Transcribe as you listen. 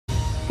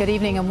Good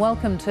evening and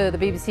welcome to the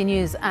BBC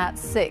News at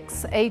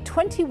 6. A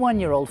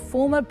 21-year-old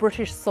former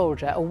British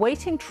soldier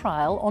awaiting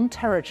trial on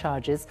terror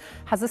charges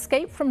has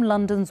escaped from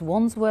London's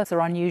Wandsworth. Are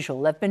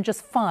unusual. There have been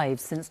just 5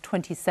 since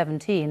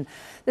 2017.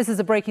 This is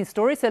a breaking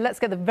story, so let's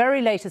get the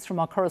very latest from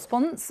our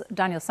correspondents.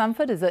 Daniel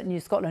Sanford is at New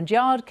Scotland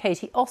Yard,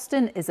 Katie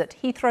Austin is at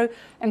Heathrow,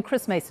 and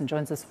Chris Mason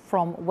joins us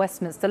from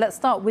Westminster. Let's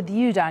start with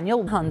you,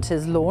 Daniel. Hunt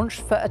is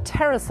launched for a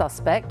terror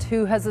suspect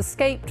who has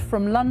escaped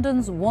from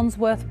London's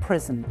Wandsworth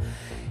prison.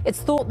 It's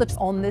thought that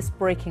on this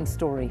breaking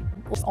story,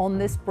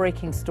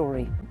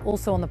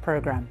 also on the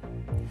programme.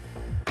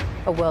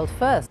 A world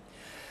first.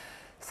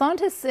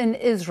 Scientists in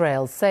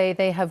Israel say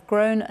they have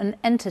grown an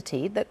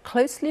entity that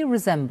closely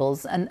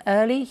resembles an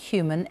early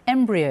human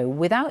embryo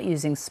without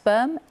using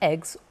sperm,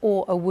 eggs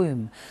or a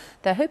womb.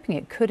 They're hoping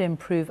it could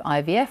improve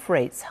IVF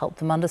rates, help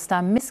them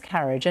understand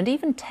miscarriage and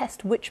even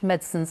test which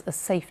medicines are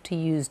safe to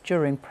use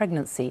during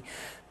pregnancy.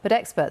 But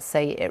experts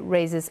say it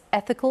raises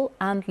ethical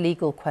and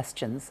legal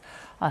questions.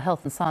 Our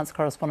health and science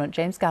correspondent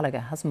James Gallagher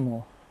has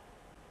more.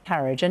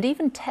 And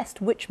even test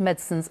which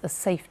medicines are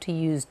safe to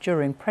use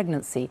during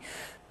pregnancy.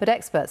 But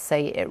experts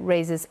say it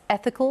raises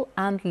ethical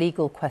and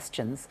legal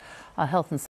questions. Our health and